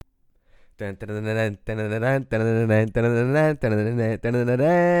Episode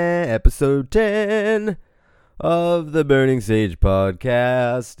 10 of the Burning Sage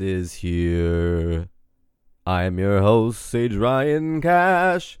podcast is here. I am your host, Sage Ryan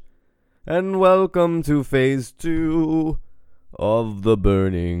Cash, and welcome to Phase 2 of the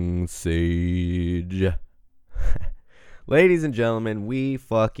Burning Sage. Ladies and gentlemen, we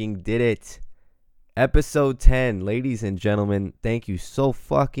fucking did it. Episode 10. Ladies and gentlemen, thank you so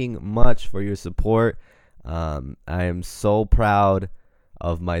fucking much for your support. I am so proud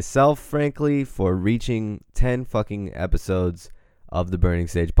of myself, frankly, for reaching 10 fucking episodes of the Burning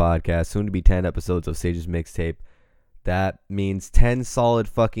Sage podcast, soon to be 10 episodes of Sage's Mixtape. That means 10 solid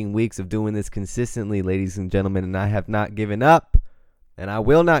fucking weeks of doing this consistently, ladies and gentlemen, and I have not given up, and I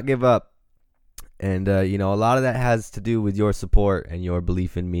will not give up. And, a lot of that has to do with your support and your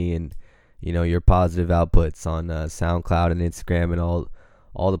belief in me and, your positive outputs on SoundCloud and Instagram and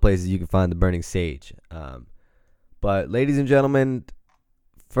all the places you can find the Burning Sage. But, ladies and gentlemen,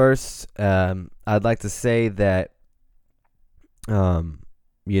 first, I'd like to say that, there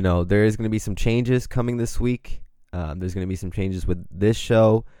is going to be some changes coming this week. There's going to be some changes with this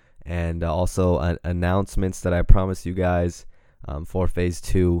show and also announcements that I promised you guys for Phase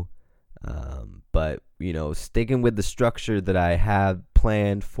 2. But, sticking with the structure that I have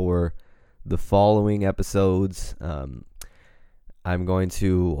planned for the following episodes, I'm going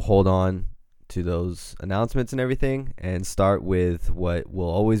to hold on to those announcements and everything and start with what will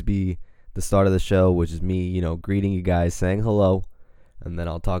always be the start of the show, which is me, greeting you guys, saying hello, and then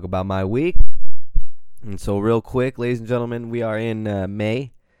I'll talk about my week. And so real quick, ladies and gentlemen, we are in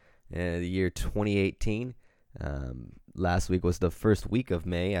May, the year 2018. Last week was the first week of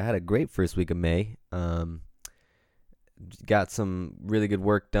May. I had a great first week of May. Got some really good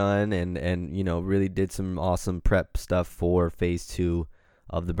work done and really did some awesome prep stuff for Phase 2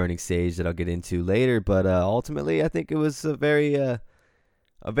 of the Burning Sage that I'll get into later. But ultimately, I think it was a very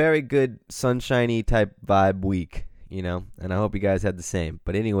good sunshiny type vibe week, and I hope you guys had the same.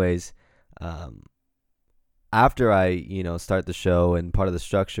 But anyways, after I, start the show, and part of the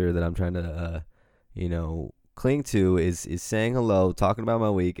structure that I'm trying to, cling to is saying hello, talking about my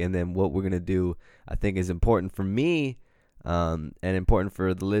week, and then what we're going to do, I think is important for me and important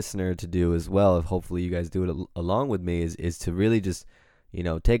for the listener to do as well. If hopefully you guys do it along with me, is to really just,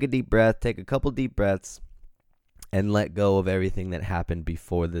 take a deep breath, take a couple deep breaths, and let go of everything that happened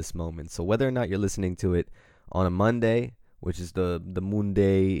before this moment. So whether or not you're listening to it on a Monday, which is the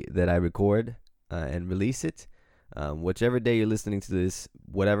Monday that I record and release it, whichever day you're listening to this,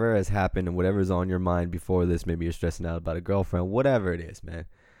 whatever has happened and whatever is on your mind before this, maybe you're stressing out about a girlfriend, whatever it is, man,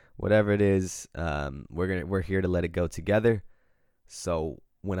 whatever it is, we're here to let it go together. So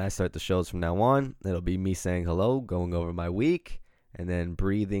when I start the shows from now on, it'll be me saying hello, going over my week, and then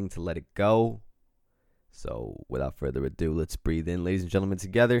breathing to let it go. So without further ado, let's breathe in, ladies and gentlemen,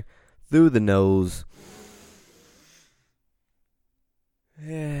 together through the nose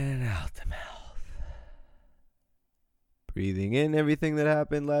and out the mouth. Breathing in everything that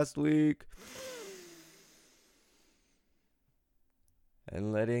happened last week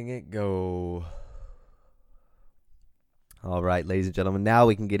and letting it go. All right, ladies and gentlemen, now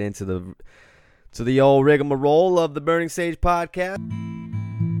we can get into the old rigmarole of the Burning Sage podcast.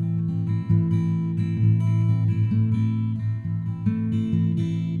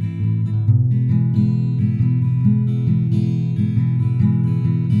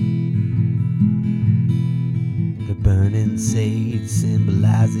 Burning sage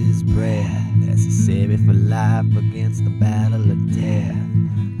symbolizes prayer, necessary for life against the battle of death.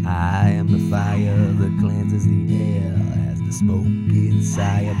 I am the fire that cleanses the air, as the smoke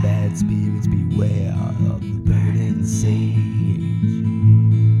inside bad spirits beware of the burning sage,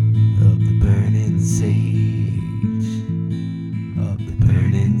 of the burning sage, of the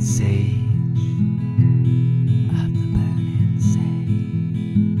burning sage, of the burning sage.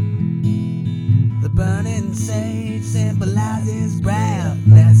 The burning sage symbolizes wrath,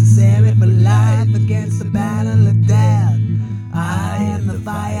 necessary for life against the battle of death. I am the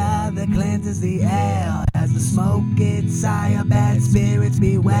fire that cleanses the air, as the smoke gets higher, bad spirits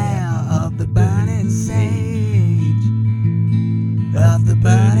beware of the burning sage, of the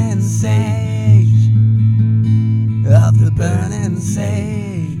burning sage, of the burning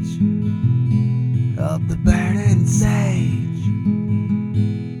sage, of the burning sage.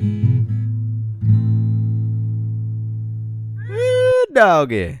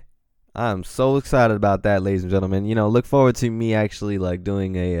 Doggy. I'm so excited about that, ladies and gentlemen. Look forward to me actually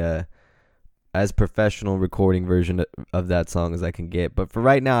doing a as professional recording version of that song as I can get. But for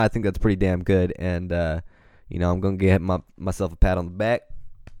right now, I think that's pretty damn good. And, I'm going to get myself a pat on the back.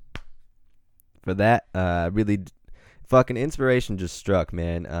 for that. Really, fucking inspiration just struck,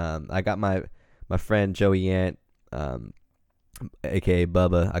 man. I got my friend Joey Ant, aka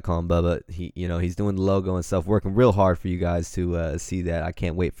Bubba. I call him Bubba. He's doing the logo and stuff, working real hard for you guys to see that. I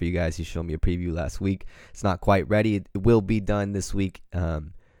can't wait for you guys. He showed me a preview last week. It's not quite ready. It will be done this week,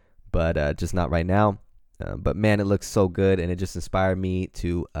 but just not right now. But man, it looks so good, and it just inspired me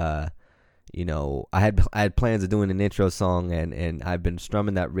to, I had plans of doing an intro song, and I've been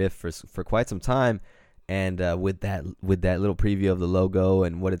strumming that riff for quite some time. And with that little preview of the logo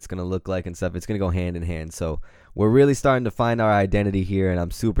and what it's gonna look like and stuff, it's gonna go hand in hand. So we're really starting to find our identity here, and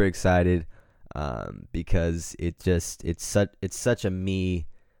I'm super excited because it's such a me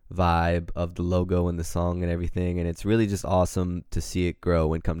vibe of the logo and the song and everything, and it's really just awesome to see it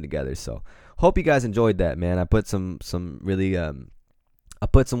grow and come together. So hope you guys enjoyed that, man. I put some really I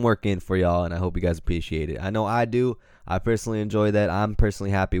put some work in for y'all, and I hope you guys appreciate it. I know I do. I personally enjoy that. I'm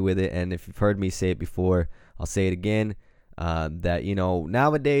personally happy with it, and if you've heard me say it before, I'll say it again, that,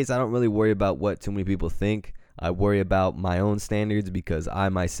 nowadays I don't really worry about what too many people think. I worry about my own standards because I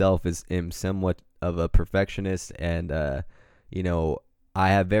myself am somewhat of a perfectionist, and, I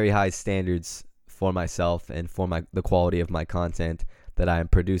have very high standards for myself and for the quality of my content that I am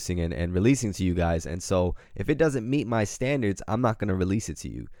producing and releasing to you guys. And so if it doesn't meet my standards, I'm not going to release it to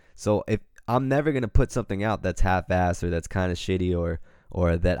you. So if I'm never going to put something out that's half-assed or that's kind of shitty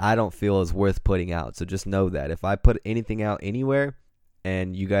or that I don't feel is worth putting out. So just know that if I put anything out anywhere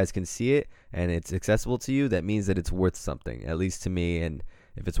and you guys can see it and it's accessible to you, that means that it's worth something, at least to me. And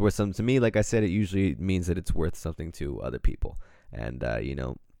if it's worth something to me, like I said, it usually means that it's worth something to other people. And,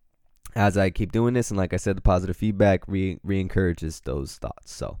 as I keep doing this, and like I said, the positive feedback re-encourages those thoughts.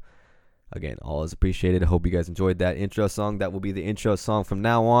 So, again, all is appreciated. I hope you guys enjoyed that intro song. That will be the intro song from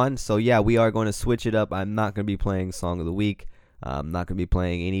now on. So, yeah, we are going to switch it up. I'm not going to be playing Song of the Week. I'm not going to be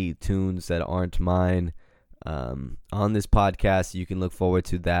playing any tunes that aren't mine on this podcast. You can look forward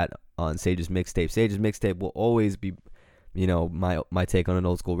to that on Sage's Mixtape. Sage's Mixtape will always be, my take on an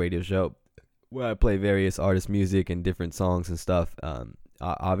old school radio show where I play various artists' music and different songs and stuff.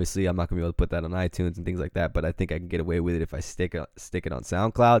 Obviously, I'm not going to be able to put that on iTunes and things like that, but I think I can get away with it if I stick it on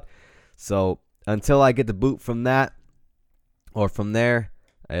SoundCloud. So until I get the boot from that or from there,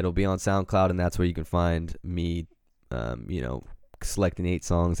 it'll be on SoundCloud, and that's where you can find me, selecting 8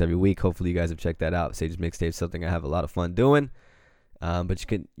 songs every week. Hopefully you guys have checked that out. Sage's Mixtape is something I have a lot of fun doing, but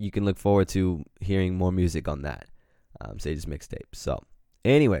you can look forward to hearing more music on that, Sage's Mixtape. So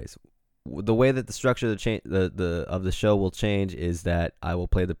anyways, the way that the structure of the show will change is that I will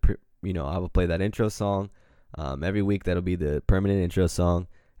play that intro song every week. That'll be the permanent intro song,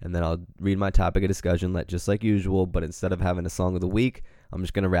 and then I'll read my topic of discussion just like usual. But instead of having a song of the week, I'm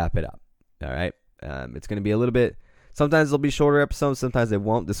just gonna wrap it up. All right, it's gonna be a little bit. Sometimes it'll be shorter episodes, sometimes they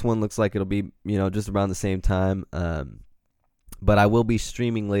won't. This one looks like it'll be just around the same time. But I will be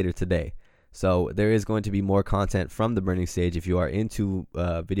streaming later today. So there is going to be more content from the Burning Stage. If you are into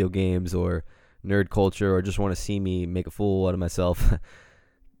video games or nerd culture or just want to see me make a fool out of myself,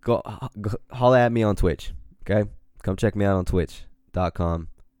 go holla at me on Twitch, okay? Come check me out on twitch.com.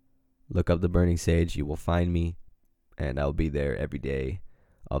 Look up the Burning Sage. You will find me, and I'll be there every day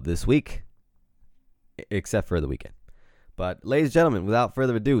of this week, except for the weekend. But, ladies and gentlemen, without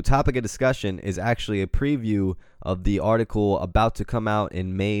further ado, topic of discussion is actually a preview of the article about to come out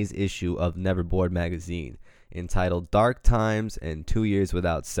in May's issue of Never Bored magazine, entitled "Dark Times and 2 Years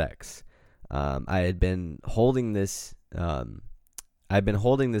Without Sex." I had been holding this. I've been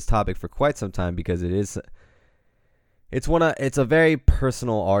holding this topic for quite some time because it's a very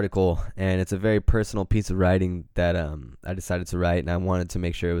personal article, and it's a very personal piece of writing that I decided to write, and I wanted to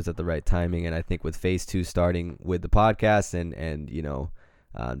make sure it was at the right timing. And I think with phase 2 starting with the podcast and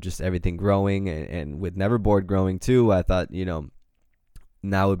just everything growing, and with Never Bored growing too, I thought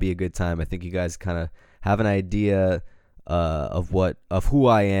now would be a good time. I think you guys kind of have an idea of who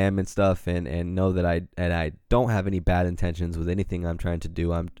I am and stuff, and know that I don't have any bad intentions with anything I'm trying to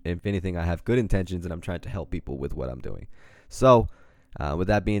do. If anything, I have good intentions, and I'm trying to help people with what I'm doing. So, with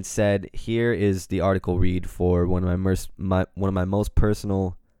that being said, here is the article read for one of my most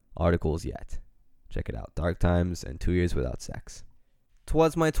personal articles yet. Check it out: Dark Times and 2 Years Without Sex.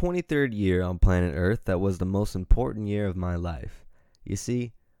 'Twas my 23rd year on planet Earth that was the most important year of my life. You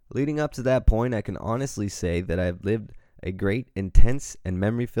see, leading up to that point, I can honestly say that I've lived a great, intense, and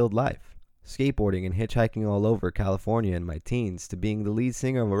memory-filled life, skateboarding and hitchhiking all over California in my teens, to being the lead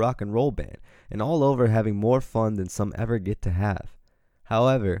singer of a rock and roll band, and all over having more fun than some ever get to have.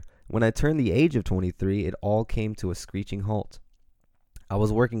 However, when I turned the age of 23, it all came to a screeching halt. I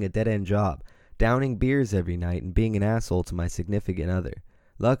was working a dead-end job, downing beers every night and being an asshole to my significant other,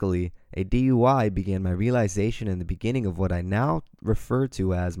 Luckily, a DUI began my realization and the beginning of what I now refer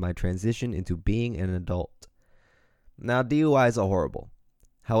to as my transition into being an adult. Now, DUIs are horrible.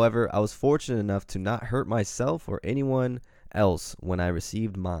 However, I was fortunate enough to not hurt myself or anyone else when I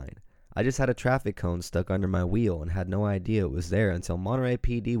received mine. I just had a traffic cone stuck under my wheel and had no idea it was there until Monterey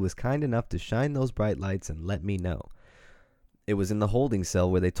PD was kind enough to shine those bright lights and let me know. It was in the holding cell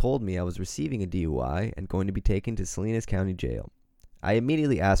where they told me I was receiving a DUI and going to be taken to Salinas County Jail. I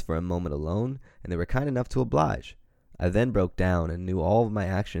immediately asked for a moment alone, and they were kind enough to oblige. I then broke down and knew all of my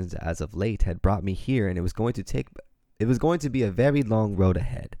actions as of late had brought me here, and it was going to be a very long road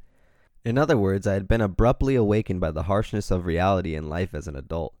ahead. In other words, I had been abruptly awakened by the harshness of reality in life as an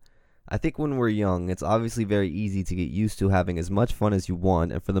adult. I think when we're young, it's obviously very easy to get used to having as much fun as you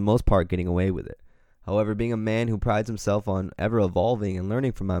want and for the most part getting away with it. However, being a man who prides himself on ever evolving and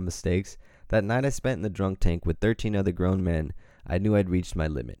learning from my mistakes, that night I spent in the drunk tank with 13 other grown men, I knew I'd reached my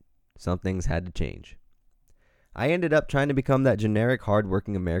limit. Some things had to change. I ended up trying to become that generic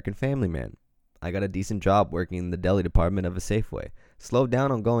hard-working American family man. I got a decent job working in the deli department of a Safeway, slowed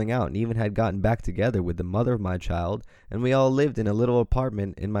down on going out, and even had gotten back together with the mother of my child, and we all lived in a little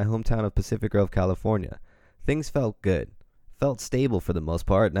apartment in my hometown of Pacific Grove, California. Things felt good, felt stable for the most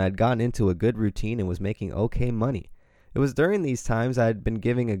part, and I had gotten into a good routine and was making okay money. It was during these times I had been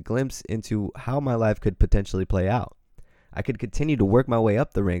giving a glimpse into how my life could potentially play out. I could continue to work my way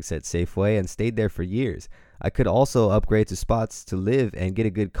up the ranks at Safeway and stayed there for years. I could also upgrade to spots to live and get a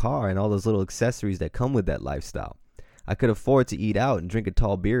good car and all those little accessories that come with that lifestyle. I could afford to eat out and drink a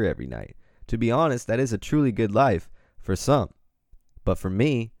tall beer every night. To be honest, that is a truly good life for some. But for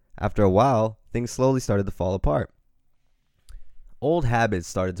me, after a while, things slowly started to fall apart. Old habits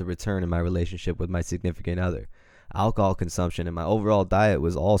started to return in my relationship with my significant other. Alcohol consumption and my overall diet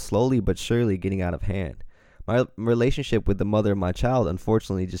was all slowly but surely getting out of hand. My relationship with the mother of my child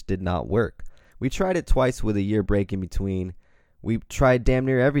unfortunately just did not work. We tried it twice with a year break in between. We tried damn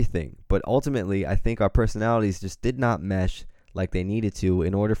near everything, but ultimately I think our personalities just did not mesh like they needed to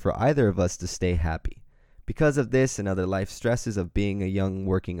in order for either of us to stay happy. Because of this and other life stresses of being a young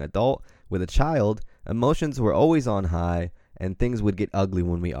working adult with a child, emotions were always on high and things would get ugly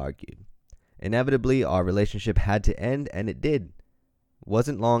when we argued. Inevitably, our relationship had to end, and it did.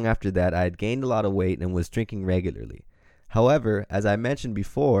 Wasn't long after that I had gained a lot of weight and was drinking regularly. However, as I mentioned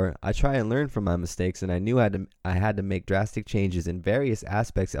before, I try and learn from my mistakes, and I knew I had to make drastic changes in various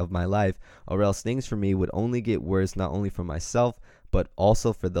aspects of my life, or else things for me would only get worse, not only for myself, but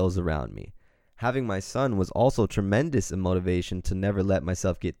also for those around me. Having my son was also tremendous motivation to never let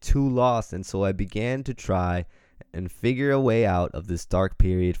myself get too lost, and so I began to try and figure a way out of this dark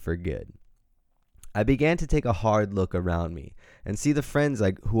period for good. I began to take a hard look around me and see the friends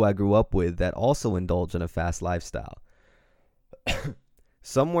who I grew up with that also indulge in a fast lifestyle.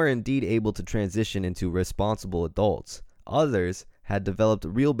 Some were indeed able to transition into responsible adults. Others had developed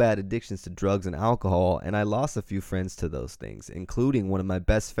real bad addictions to drugs and alcohol, and I lost a few friends to those things, including one of my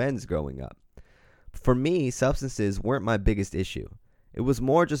best friends growing up. For me, substances weren't my biggest issue. It was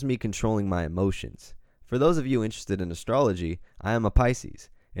more just me controlling my emotions. For those of you interested in astrology, I am a Pisces.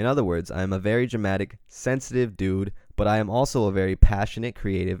 In other words, I am a very dramatic, sensitive dude, but I am also a very passionate,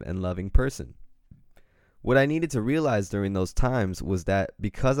 creative, and loving person. What I needed to realize during those times was that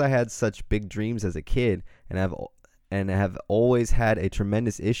because I had such big dreams as a kid and have always had a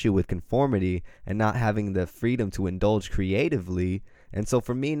tremendous issue with conformity and not having the freedom to indulge creatively, and so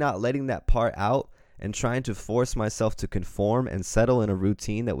for me not letting that part out and trying to force myself to conform and settle in a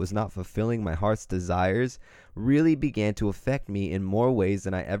routine that was not fulfilling my heart's desires really began to affect me in more ways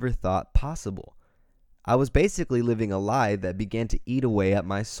than I ever thought possible. I was basically living a lie that began to eat away at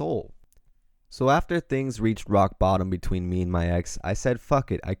my soul. So after things reached rock bottom between me and my ex, I said,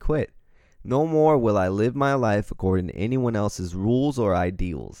 fuck it, I quit. No more will I live my life according to anyone else's rules or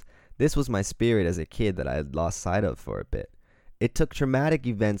ideals. This was my spirit as a kid that I had lost sight of for a bit. It took traumatic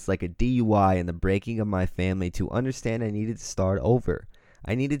events like a DUI and the breaking of my family to understand I needed to start over.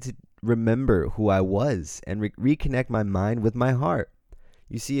 I needed to remember who I was and reconnect my mind with my heart.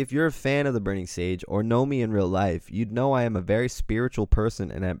 You see, if you're a fan of the Burning Sage or know me in real life, you'd know I am a very spiritual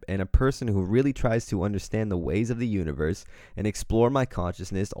person and a person who really tries to understand the ways of the universe and explore my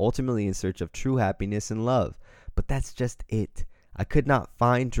consciousness, ultimately in search of true happiness and love. But that's just it. I could not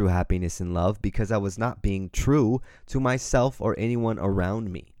find true happiness and love because I was not being true to myself or anyone around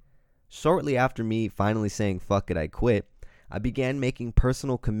me. Shortly after me finally saying fuck it, I quit, I began making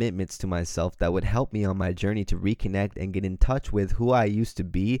personal commitments to myself that would help me on my journey to reconnect and get in touch with who I used to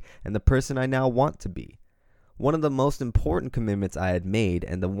be and the person I now want to be. One of the most important commitments I had made,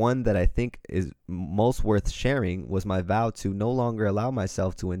 and the one that I think is most worth sharing, was my vow to no longer allow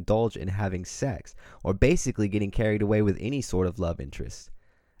myself to indulge in having sex, or basically getting carried away with any sort of love interest.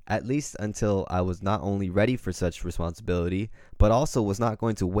 At least until I was not only ready for such responsibility, but also was not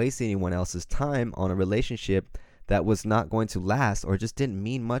going to waste anyone else's time on a relationship that was not going to last or just didn't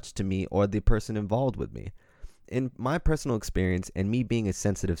mean much to me or the person involved with me. In my personal experience and me being a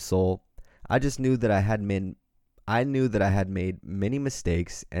sensitive soul, I just knew that I had made many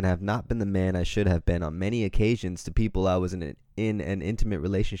mistakes and have not been the man I should have been on many occasions to people I was in an intimate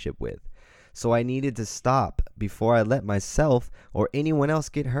relationship with. So I needed to stop before I let myself or anyone else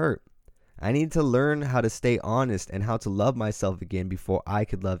get hurt. I needed to learn how to stay honest and how to love myself again before I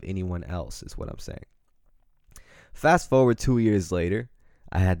could love anyone else, is what I'm saying. Fast forward 2 years later,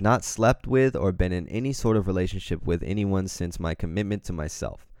 I had not slept with or been in any sort of relationship with anyone since my commitment to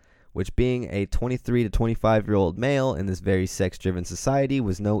myself, which, being a 23 to 25-year-old male in this very sex-driven society,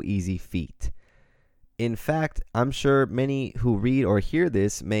 was no easy feat. In fact, I'm sure many who read or hear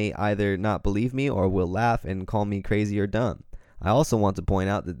this may either not believe me or will laugh and call me crazy or dumb. I also want to point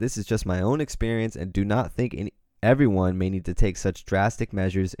out that this is just my own experience and do not think everyone may need to take such drastic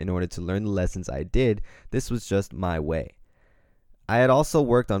measures in order to learn the lessons I did. This was just my way. I had also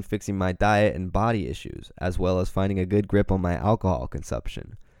worked on fixing my diet and body issues, as well as finding a good grip on my alcohol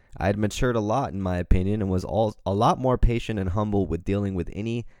consumption. I had matured a lot, in my opinion, and was a lot more patient and humble with dealing with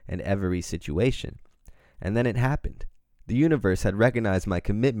any and every situation. And then it happened. The universe had recognized my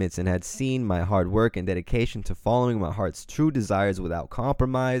commitments and had seen my hard work and dedication to following my heart's true desires without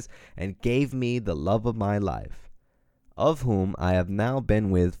compromise, and gave me the love of my life, of whom I have now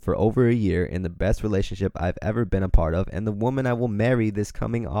been with for over a year, in the best relationship I've ever been a part of, and the woman I will marry this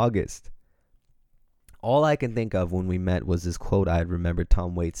coming August. All I can think of when we met was this quote I had remembered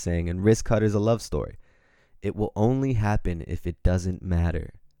Tom Waits saying in Wrist Cutter's A Love Story: "It will only happen if it doesn't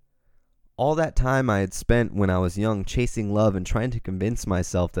matter." All that time I had spent when I was young chasing love and trying to convince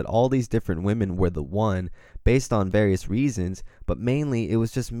myself that all these different women were the one, based on various reasons, but mainly it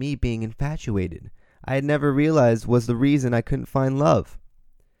was just me being infatuated. I had never realized was the reason I couldn't find love.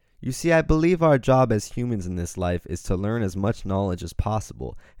 You see, I believe our job as humans in this life is to learn as much knowledge as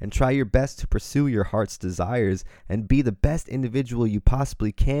possible and try your best to pursue your heart's desires and be the best individual you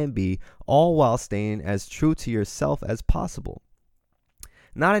possibly can be, all while staying as true to yourself as possible.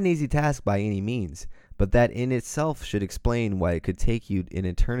 Not an easy task by any means, but that in itself should explain why it could take you an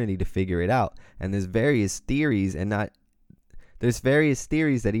eternity to figure it out. And there's various theories that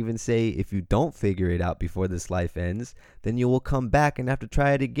even say if you don't figure it out before this life ends, then you will come back and have to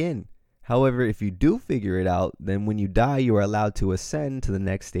try it again. However, if you do figure it out, then when you die, you are allowed to ascend to the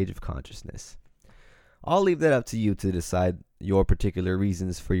next stage of consciousness. I'll leave that up to you to decide your particular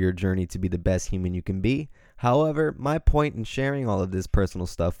reasons for your journey to be the best human you can be. However, my point in sharing all of this personal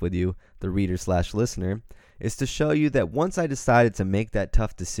stuff with you, the reader/listener, is to show you that once I decided to make that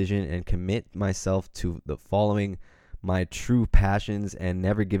tough decision and commit myself to the following my true passions and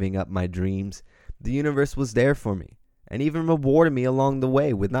never giving up my dreams, the universe was there for me and even rewarded me along the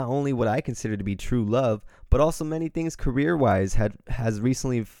way with not only what I consider to be true love, but also many things career-wise has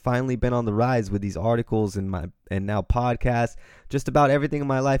recently finally been on the rise with these articles and now podcasts. Just about everything in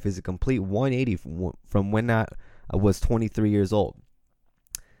my life is a complete 180 from when I was 23 years old.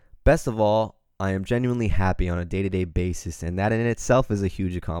 Best of all, I am genuinely happy on a day-to-day basis, and that in itself is a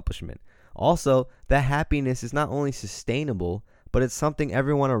huge accomplishment. Also, that happiness is not only sustainable, but it's something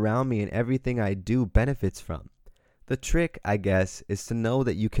everyone around me and everything I do benefits from. The trick, I guess, is to know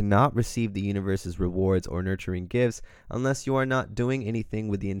that you cannot receive the universe's rewards or nurturing gifts unless you are not doing anything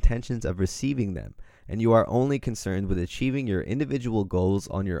with the intentions of receiving them, and you are only concerned with achieving your individual goals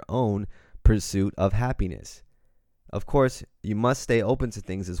on your own pursuit of happiness. Of course, you must stay open to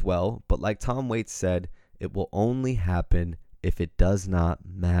things as well, but like Tom Waits said, it will only happen if it does not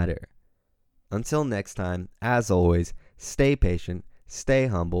matter. Until next time, as always, stay patient, stay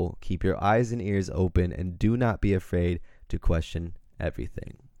humble, keep your eyes and ears open, and do not be afraid to question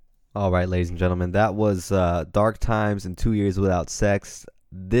everything. All right, ladies and gentlemen, that was Dark Times and 2 Years Without Sex.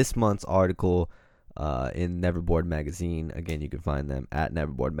 This month's article in Neverboard Magazine. Again, you can find them at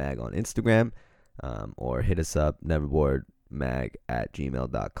NeverboardMag on Instagram, or hit us up,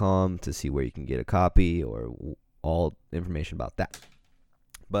 neverboardmag@gmail.com, to see where you can get a copy or all information about that.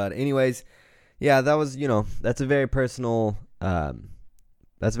 But anyways, yeah, that was, that's very personal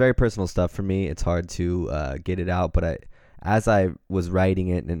stuff for me. It's hard to get it out, but as I was writing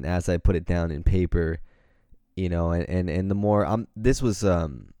it and as I put it down in paper, and the more this was I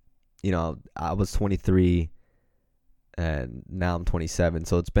was 23 and now I'm 27.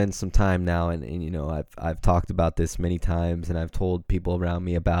 So it's been some time now, and you know, I've talked about this many times, and I've told people around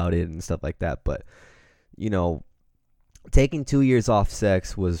me about it and stuff like that. But you know, taking 2 years off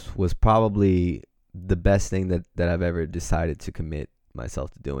sex was probably the best thing that I've ever decided to commit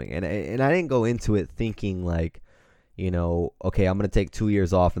myself to doing. And I didn't go into it thinking like, you know, okay, I'm going to take 2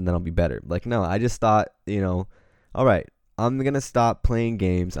 years off and then I'll be better. Like, no, I just thought, you know, all right, I'm going to stop playing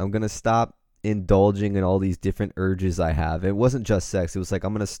games. I'm going to stop indulging in all these different urges I have. It wasn't just sex. It was like,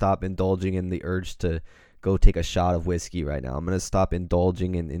 I'm going to stop indulging in the urge to go take a shot of whiskey right now. I'm going to stop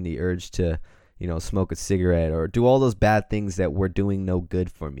indulging in the urge to, you know, smoke a cigarette or do all those bad things that were doing no good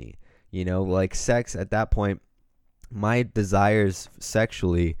for me. You know, like sex at that point, my desires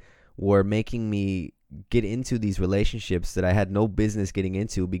sexually were making me get into these relationships that I had no business getting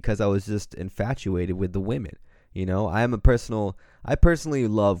into because I was just infatuated with the women. You know, I personally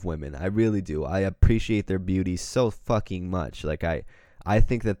love women. I really do. I appreciate their beauty so fucking much. Like I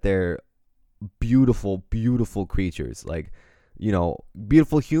think that they're beautiful, beautiful creatures. Like, you know,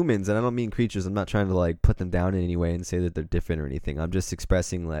 beautiful humans. And I don't mean creatures. I'm not trying to like put them down in any way and say that they're different or anything. I'm just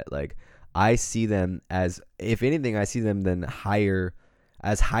expressing that like I see them as, if anything, I see them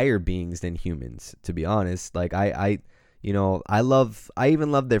as higher beings than humans, to be honest. Like I you know, I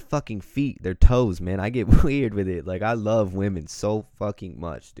even love their fucking feet, their toes, man. I get weird with it. Like I love women so fucking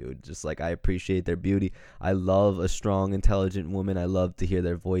much, dude. Just like I appreciate their beauty. I love a strong, intelligent woman. I love to hear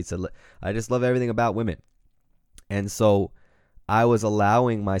their voice. I just love everything about women. And so I was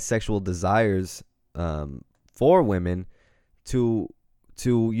allowing my sexual desires for women to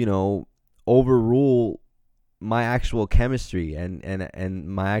you know, overrule my actual chemistry and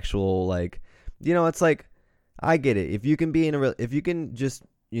my actual, like, you know, it's like, I get it. If you can if you can just,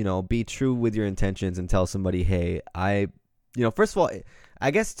 you know, be true with your intentions and tell somebody, hey, you know, first of all, I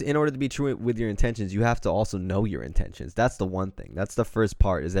guess in order to be true with your intentions, you have to also know your intentions. That's the one thing. That's the first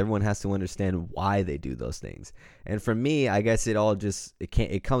part, is everyone has to understand why they do those things. And for me, I guess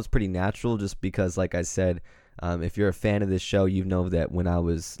it comes pretty natural, just because, like I said, if you're a fan of this show, you know that when I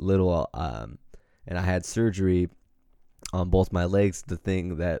was little, and I had surgery on both my legs, the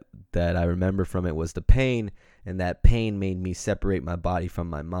thing that I remember from it was the pain, and that pain made me separate my body from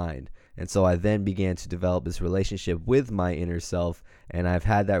my mind. And so I then began to develop this relationship with my inner self, and I've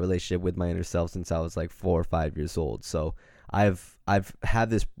had that relationship with my inner self since I was like 4 or 5 years old. So I've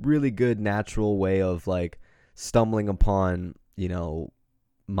had this really good natural way of like stumbling upon, you know,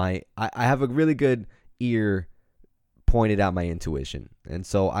 I have a really good ear pointed out my intuition, and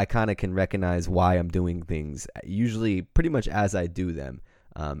so I kind of can recognize why I'm doing things, usually pretty much as I do them,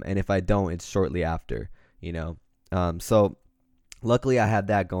 and if I don't, it's shortly after, you know. So luckily I had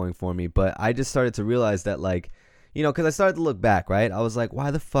that going for me, but I just started to realize that, like, you know, because I started to look back, right? I was like,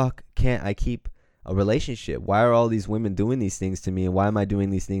 why the fuck can't I keep a relationship? Why are all these women doing these things to me, and why am I doing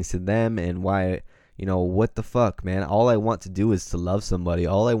these things to them, and why, you know, what the fuck, man? All I want to do is to love somebody.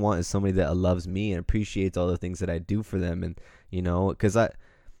 All I want is somebody that loves me and appreciates all the things that I do for them. And, you know, because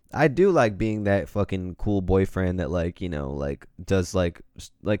I do like being that fucking cool boyfriend that, like, you know, like does like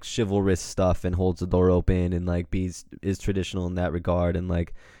chivalrous stuff and holds the door open and like is traditional in that regard. And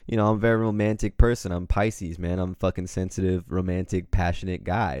like, you know, I'm a very romantic person. I'm Pisces, man. I'm a fucking sensitive, romantic, passionate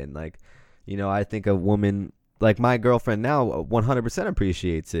guy. And like, you know, I think a woman like my girlfriend now 100%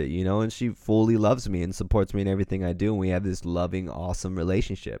 appreciates it, you know, and she fully loves me and supports me in everything I do. And we have this loving, awesome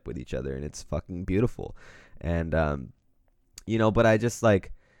relationship with each other, and it's fucking beautiful. And, you know, but I just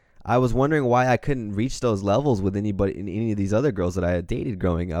like, I was wondering why I couldn't reach those levels with anybody, in any of these other girls that I had dated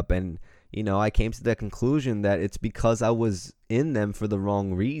growing up. And, you know, I came to the conclusion that it's because I was in them for the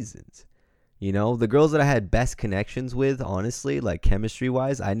wrong reasons. You know, the girls that I had best connections with, honestly, like chemistry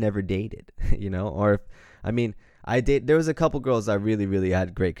wise, I never dated, you know, or there was a couple girls I really, really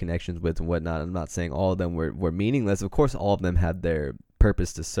had great connections with and whatnot. I'm not saying all of them were meaningless. Of course, all of them had their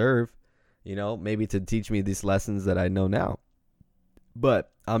purpose to serve, you know, maybe to teach me these lessons that I know now.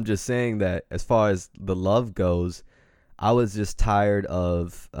 But I'm just saying that as far as the love goes, I was just tired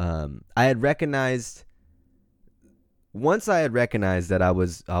of, once I had recognized that I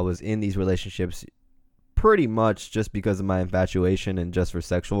was in these relationships pretty much just because of my infatuation and just for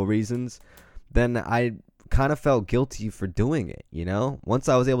sexual reasons, then I kind of felt guilty for doing it, you know? Once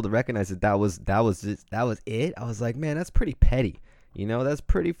I was able to recognize that was it, I was like, man, that's pretty petty. You know, that's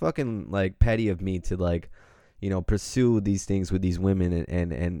pretty fucking like petty of me to like, you know, pursue these things with these women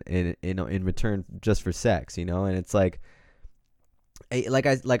and you know, in return just for sex, you know? And it's like, like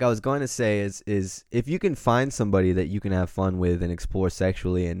I was going to say is if you can find somebody that you can have fun with and explore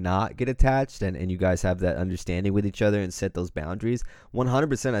sexually and not get attached, and you guys have that understanding with each other and set those boundaries,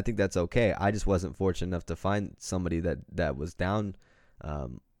 100%, I think that's okay. I just wasn't fortunate enough to find somebody that was down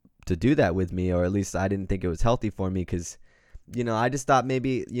to do that with me, or at least I didn't think it was healthy for me, because I just thought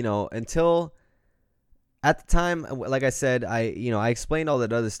maybe until at the time, like I said, I explained all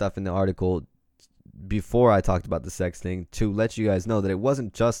that other stuff in the article before I talked about the sex thing, to let you guys know that it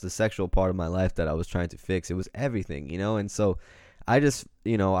wasn't just the sexual part of my life that I was trying to fix. It was everything, and so I just,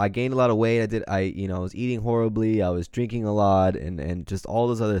 I gained a lot of weight. I was eating horribly. I was drinking a lot, and just all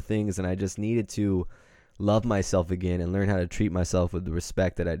those other things. And I just needed to love myself again and learn how to treat myself with the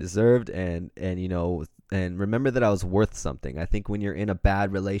respect that I deserved. And remember that I was worth something. I think when you're in a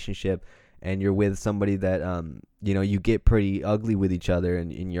bad relationship and you're with somebody that, you get pretty ugly with each other,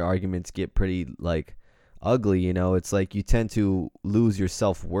 and your arguments get pretty, like, ugly, it's like you tend to lose your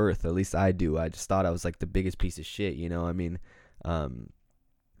self-worth. At least I do. I just thought I was, like, the biggest piece of shit, I mean,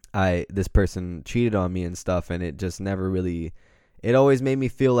 this person cheated on me and stuff, and it just never really, it always made me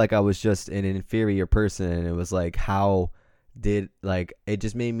feel like I was just an inferior person, and it was like, it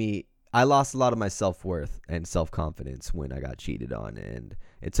just made me, I lost a lot of my self-worth and self-confidence when I got cheated on, and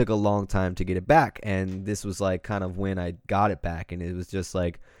it took a long time to get it back. And this was like kind of when I got it back, and it was just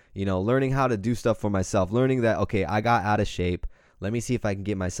like, learning how to do stuff for myself, learning that, okay, I got out of shape. Let me see if I can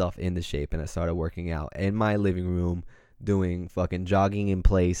get myself into shape. And I started working out in my living room, doing fucking jogging in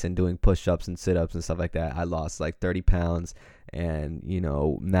place and doing push-ups and sit-ups and stuff like that. I lost like 30 pounds, and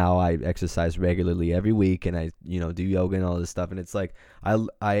now I exercise regularly every week, and I do yoga and all this stuff. And it's like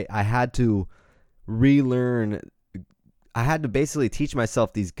I had to relearn, I had to basically teach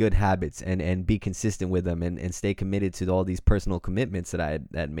myself these good habits and be consistent with them, and stay committed to all these personal commitments that I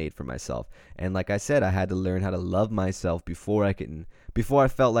had made for myself. And like I said, I had to learn how to love myself before I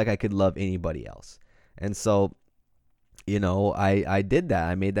felt like I could love anybody else. And so I did that.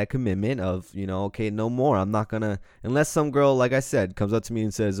 I made that commitment of, okay, no more. I'm not going to, unless some girl, like I said, comes up to me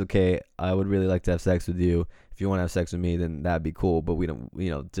and says, okay, I would really like to have sex with you. If you want to have sex with me, then that'd be cool. But we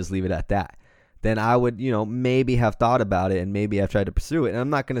don't, just leave it at that. Then I would, maybe have thought about it, and maybe I've tried to pursue it. And I'm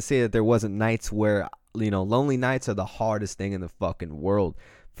not going to say that there wasn't nights where, lonely nights are the hardest thing in the fucking world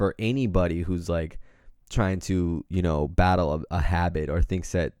for anybody who's like trying to, battle a habit, or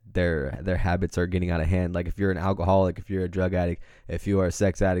thinks that their habits are getting out of hand. Like if you're an alcoholic, if you're a drug addict, if you are a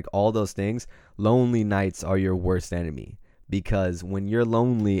sex addict, all those things, lonely nights are your worst enemy. Because when you're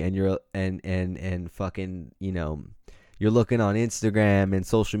lonely and you're and fucking, you're looking on Instagram and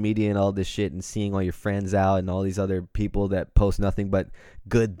social media and all this shit, and seeing all your friends out and all these other people that post nothing but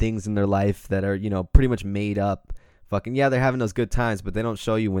good things in their life that are, pretty much made up. Fucking, yeah, they're having those good times, but they don't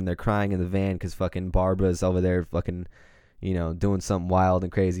show you when they're crying in the van because fucking Barbara's over there fucking, doing something wild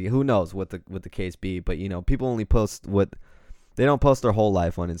and crazy. Who knows what the case be, but, people only post they don't post their whole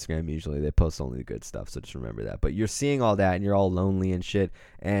life on Instagram usually. They post only the good stuff, so just remember that. But you're seeing all that, and you're all lonely and shit.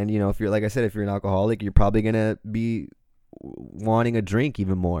 And, if you're, like I said, if you're an alcoholic, you're probably going to be wanting a drink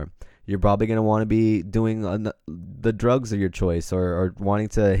even more. You're probably going to want to be doing the drugs of your choice, or wanting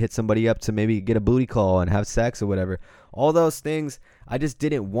to hit somebody up to maybe get a booty call and have sex or whatever. All those things I just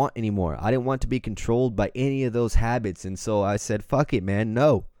didn't want anymore. I didn't want to be controlled by any of those habits. And so I said, fuck it, man.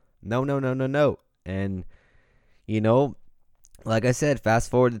 No. And, like I said, fast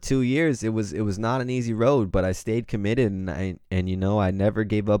forward to 2 years, it was not an easy road, but I stayed committed, and I never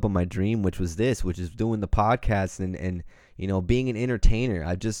gave up on my dream, which is doing the podcast and being an entertainer.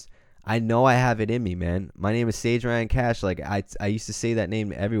 I know I have it in me, man. My name is Sage Ryan Cash. Like I used to say that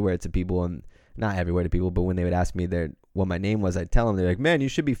name everywhere to people, and not everywhere to people, but when they would ask me what my name was, I'd tell them. They're like, man, you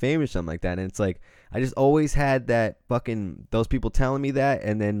should be famous, something like that. And it's like, I just always had that fucking, those people telling me that,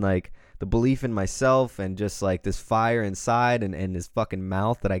 and then like the belief in myself, and just like this fire inside, and this fucking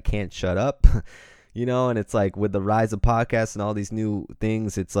mouth that I can't shut up. And it's like with the rise of podcasts and all these new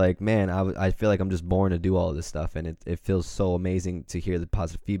things, it's like, man, I feel like I'm just born to do all this stuff, and it feels so amazing to hear the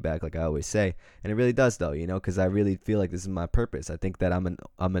positive feedback, like I always say. And it really does, though, because I really feel like this is my purpose. I think that I'm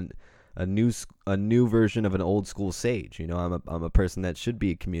a new version of an old school Sage. I'm a person that should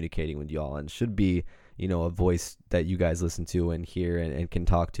be communicating with y'all, and should be, a voice that you guys listen to and hear and can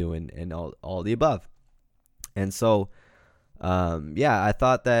talk to, and all the above. And so, I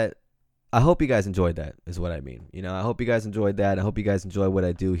thought that, I hope you guys enjoyed that, is what I mean. I hope you guys enjoyed that. I hope you guys enjoy what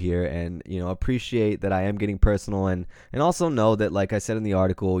I do here, and, appreciate that I am getting personal, and also know that, like I said in the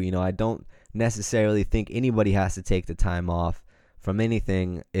article, I don't necessarily think anybody has to take the time off from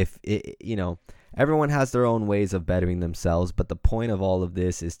anything. If it, everyone has their own ways of bettering themselves, but the point of all of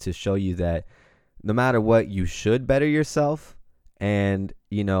this is to show you that no matter what, you should better yourself, and,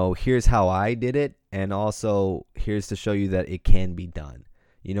 here's how I did it, and also here's to show you that it can be done.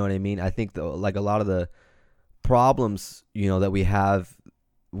 You know what I mean? I think like a lot of the problems, that we have,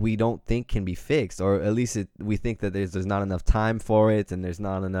 we don't think can be fixed, or at least we think that there's not enough time for it, and there's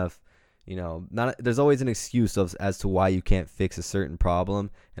not enough, there's always an excuse as to why you can't fix a certain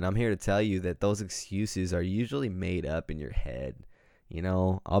problem. And I'm here to tell you that those excuses are usually made up in your head.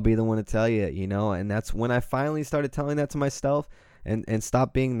 I'll be the one to tell you, and that's when I finally started telling that to myself, and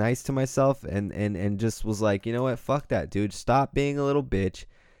stopped being nice to myself, and just was like, you know what, fuck that, dude. Stop being a little bitch.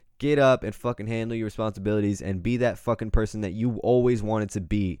 Get up and fucking handle your responsibilities and be that fucking person that you always wanted to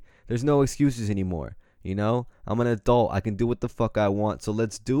be. There's no excuses anymore. I'm an adult. I can do what the fuck I want. So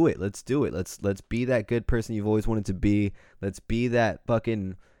let's do it. Let's be that good person you've always wanted to be. Let's be that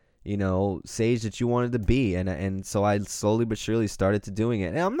fucking, sage that you wanted to be. And so I slowly but surely started to doing it.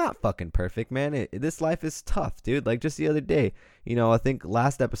 And I'm not fucking perfect, man. This life is tough, dude. Like just the other day, I think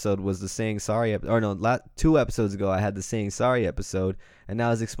last episode was the saying sorry, or no, 2 episodes ago I had the saying sorry episode, and now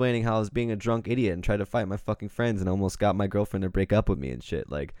I was explaining how I was being a drunk idiot and tried to fight my fucking friends and almost got my girlfriend to break up with me and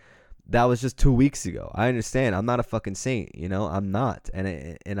shit. Like that was just 2 weeks ago. I understand. I'm not a fucking saint, I'm not,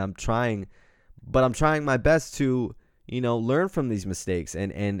 and I'm trying, but I'm trying my best to, learn from these mistakes,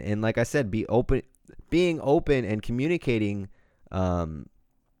 and like I said, being open and communicating,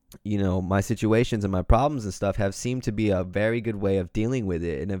 my situations and my problems and stuff have seemed to be a very good way of dealing with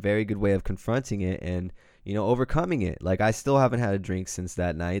it, and a very good way of confronting it, and overcoming it. Like I still haven't had a drink since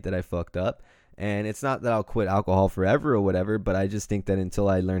that night that I fucked up, and it's not that I'll quit alcohol forever or whatever, but I just think that until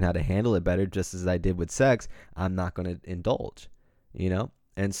I learn how to handle it better, just as I did with sex, I'm not going to indulge,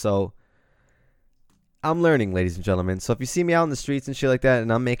 and so I'm learning, ladies and gentlemen. So if you see me out in the streets and shit like that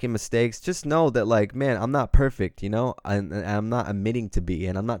and I'm making mistakes, just know that, like, man, I'm not perfect, I'm not admitting to be,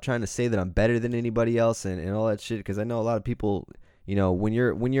 and I'm not trying to say that I'm better than anybody else and all that shit, because I know a lot of people, when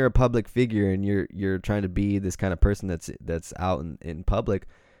you're a public figure and you're trying to be this kind of person that's out in public,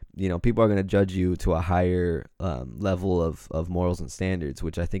 people are going to judge you to a higher level of morals and standards,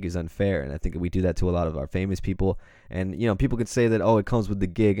 which I think is unfair. And I think we do that to a lot of our famous people. And, people could say that, oh, it comes with the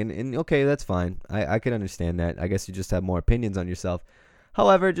gig. And okay, that's fine. I could understand that. I guess you just have more opinions on yourself.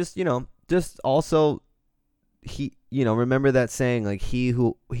 However, just also, remember that saying, like,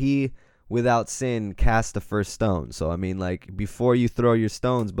 he without sin cast the first stone. So, I mean, like, before you throw your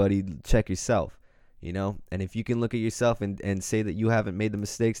stones, buddy, check yourself. And if you can look at yourself and say that you haven't made the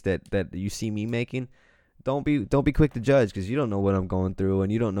mistakes that you see me making, don't be quick to judge, because you don't know what I'm going through,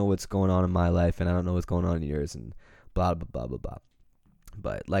 and you don't know what's going on in my life, and I don't know what's going on in yours, and blah, blah, blah, blah, blah.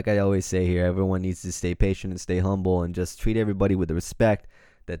 But like I always say here, everyone needs to stay patient and stay humble, and just treat everybody with the respect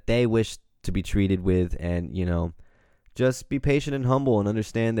that they wish to be treated with, and, just be patient and humble, and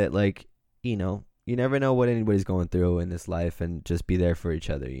understand that, like, you never know what anybody's going through in this life, and just be there for each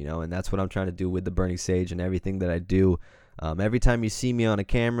other, and that's what I'm trying to do with the Burning Sage and everything that I do. Every time you see me on a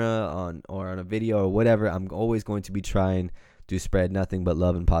camera or on a video or whatever, I'm always going to be trying to spread nothing but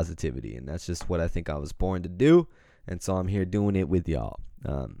love and positivity, and that's just what I think I was born to do, and so I'm here doing it with y'all.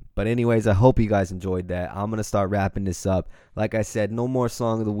 But anyways, I hope you guys enjoyed that. I'm going to start wrapping this up. Like I said, no more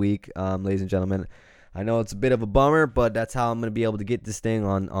song of the week, ladies and gentlemen. I know it's a bit of a bummer, but that's how I'm going to be able to get this thing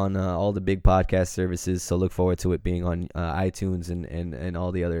on all the big podcast services. So look forward to it being on iTunes and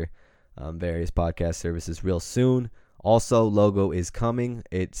all the other various podcast services real soon. Also, logo is coming.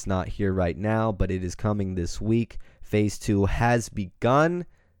 It's not here right now, but it is coming this week. Phase 2 has begun,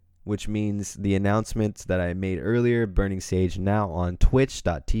 which means the announcements that I made earlier, Burning Sage now on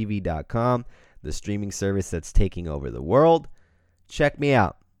twitch.tv.com, the streaming service that's taking over the world. Check me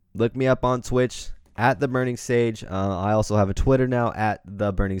out. Look me up on Twitch. At The Burning Sage. I also have a Twitter now, at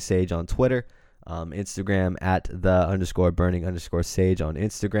The Burning Sage on Twitter. Instagram, at @the_burning_sage on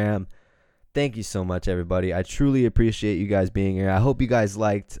Instagram. Thank you so much, everybody. I truly appreciate you guys being here. I hope you guys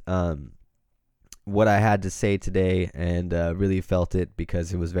liked what I had to say today, and really felt it,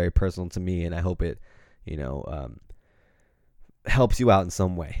 because it was very personal to me, and I hope it, helps you out in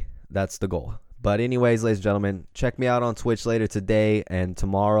some way. That's the goal. But anyways, ladies and gentlemen, check me out on Twitch later today and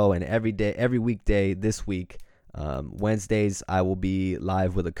tomorrow and every weekday this week. Wednesdays, I will be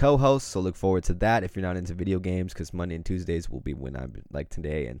live with a co-host, so look forward to that if you're not into video games, because Monday and Tuesdays will be when I'm, like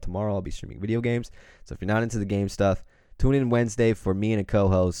today and tomorrow, I'll be streaming video games. So if you're not into the game stuff, tune in Wednesday for me and a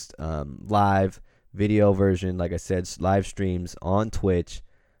co-host, live video version, like I said, live streams on Twitch,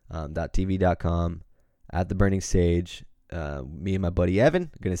 .tv.com, at The Burning Sage. Me and my buddy Evan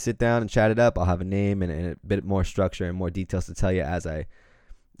are going to sit down and chat it up. I'll have a name and a bit more structure and more details to tell you as I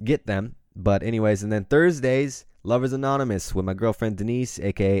get them. But anyways, and then Thursdays, Lovers Anonymous with my girlfriend Denise,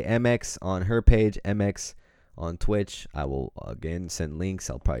 aka MX, on her page, MX on Twitch. I will, again, send links.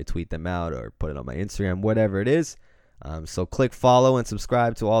 I'll probably tweet them out or put it on my Instagram, whatever it is. So click follow and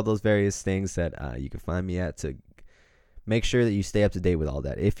subscribe to all those various things that you can find me at to make sure that you stay up to date with all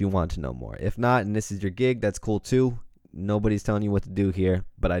that if you want to know more. If not, and this is your gig, that's cool too. Nobody's telling you what to do here,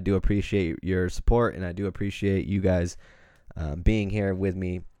 but I do appreciate your support, and I do appreciate you guys being here with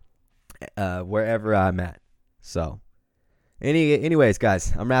me wherever I'm at. So anyways,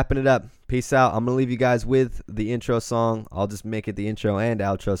 guys, I'm wrapping it up. Peace out. I'm going to leave you guys with the intro song. I'll just make it the intro and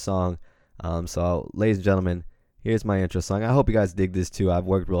outro song. So, ladies and gentlemen, here's my intro song. I hope you guys dig this too. I've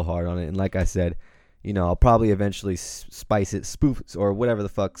worked real hard on it, and like I said, I'll probably eventually spice it, spoof, or whatever the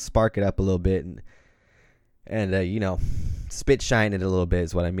fuck, spark it up a little bit, and spit shine it a little bit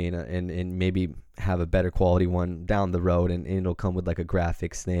is what I mean, and maybe have a better quality one down the road, and it'll come with like a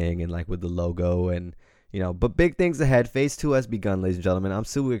graphics thing and like with the logo, and but big things ahead. Phase 2 has begun, ladies and gentlemen. I'm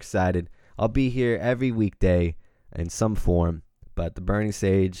super excited. I'll be here every weekday in some form, but the Burning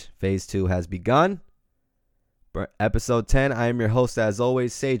Sage Phase 2 has begun. Episode 10, I am your host as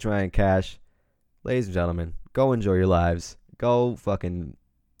always, Sage Ryan Cash. Ladies and gentlemen, go enjoy your lives. Go fucking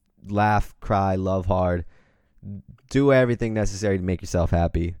laugh, cry, love hard. Do everything necessary to make yourself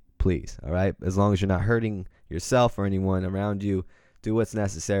happy, please, all right? As long as you're not hurting yourself or anyone around you, do what's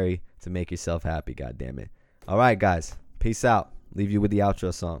necessary to make yourself happy, goddammit. All right, guys, peace out. Leave you with the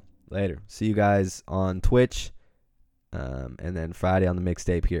outro song. Later. See you guys on Twitch, and then Friday on the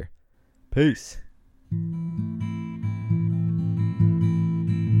mixtape here. Peace.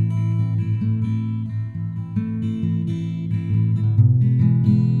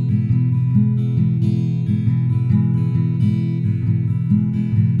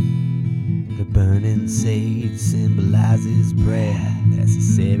 Burning sage symbolizes prayer,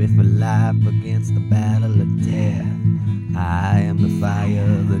 necessary for life against the battle of death. I am the fire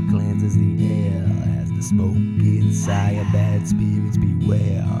that cleanses the air, as the smoke inside bad spirits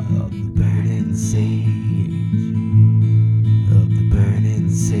beware of the burning sage, of the burning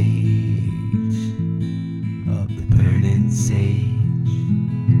sage, of the burning sage,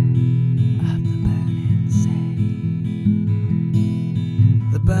 of the burning sage.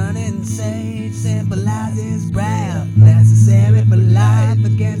 The burning sage symbolizes wrath, necessary for life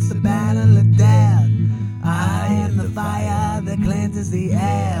against the battle of death. I am the fire that cleanses the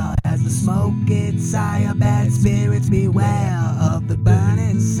air, as the smoke gets higher, bad spirits beware of the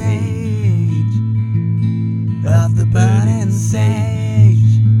burning sage, of the burning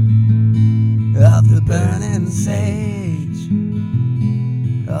sage, of the burning sage,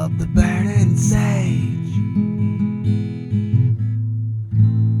 of the burning sage.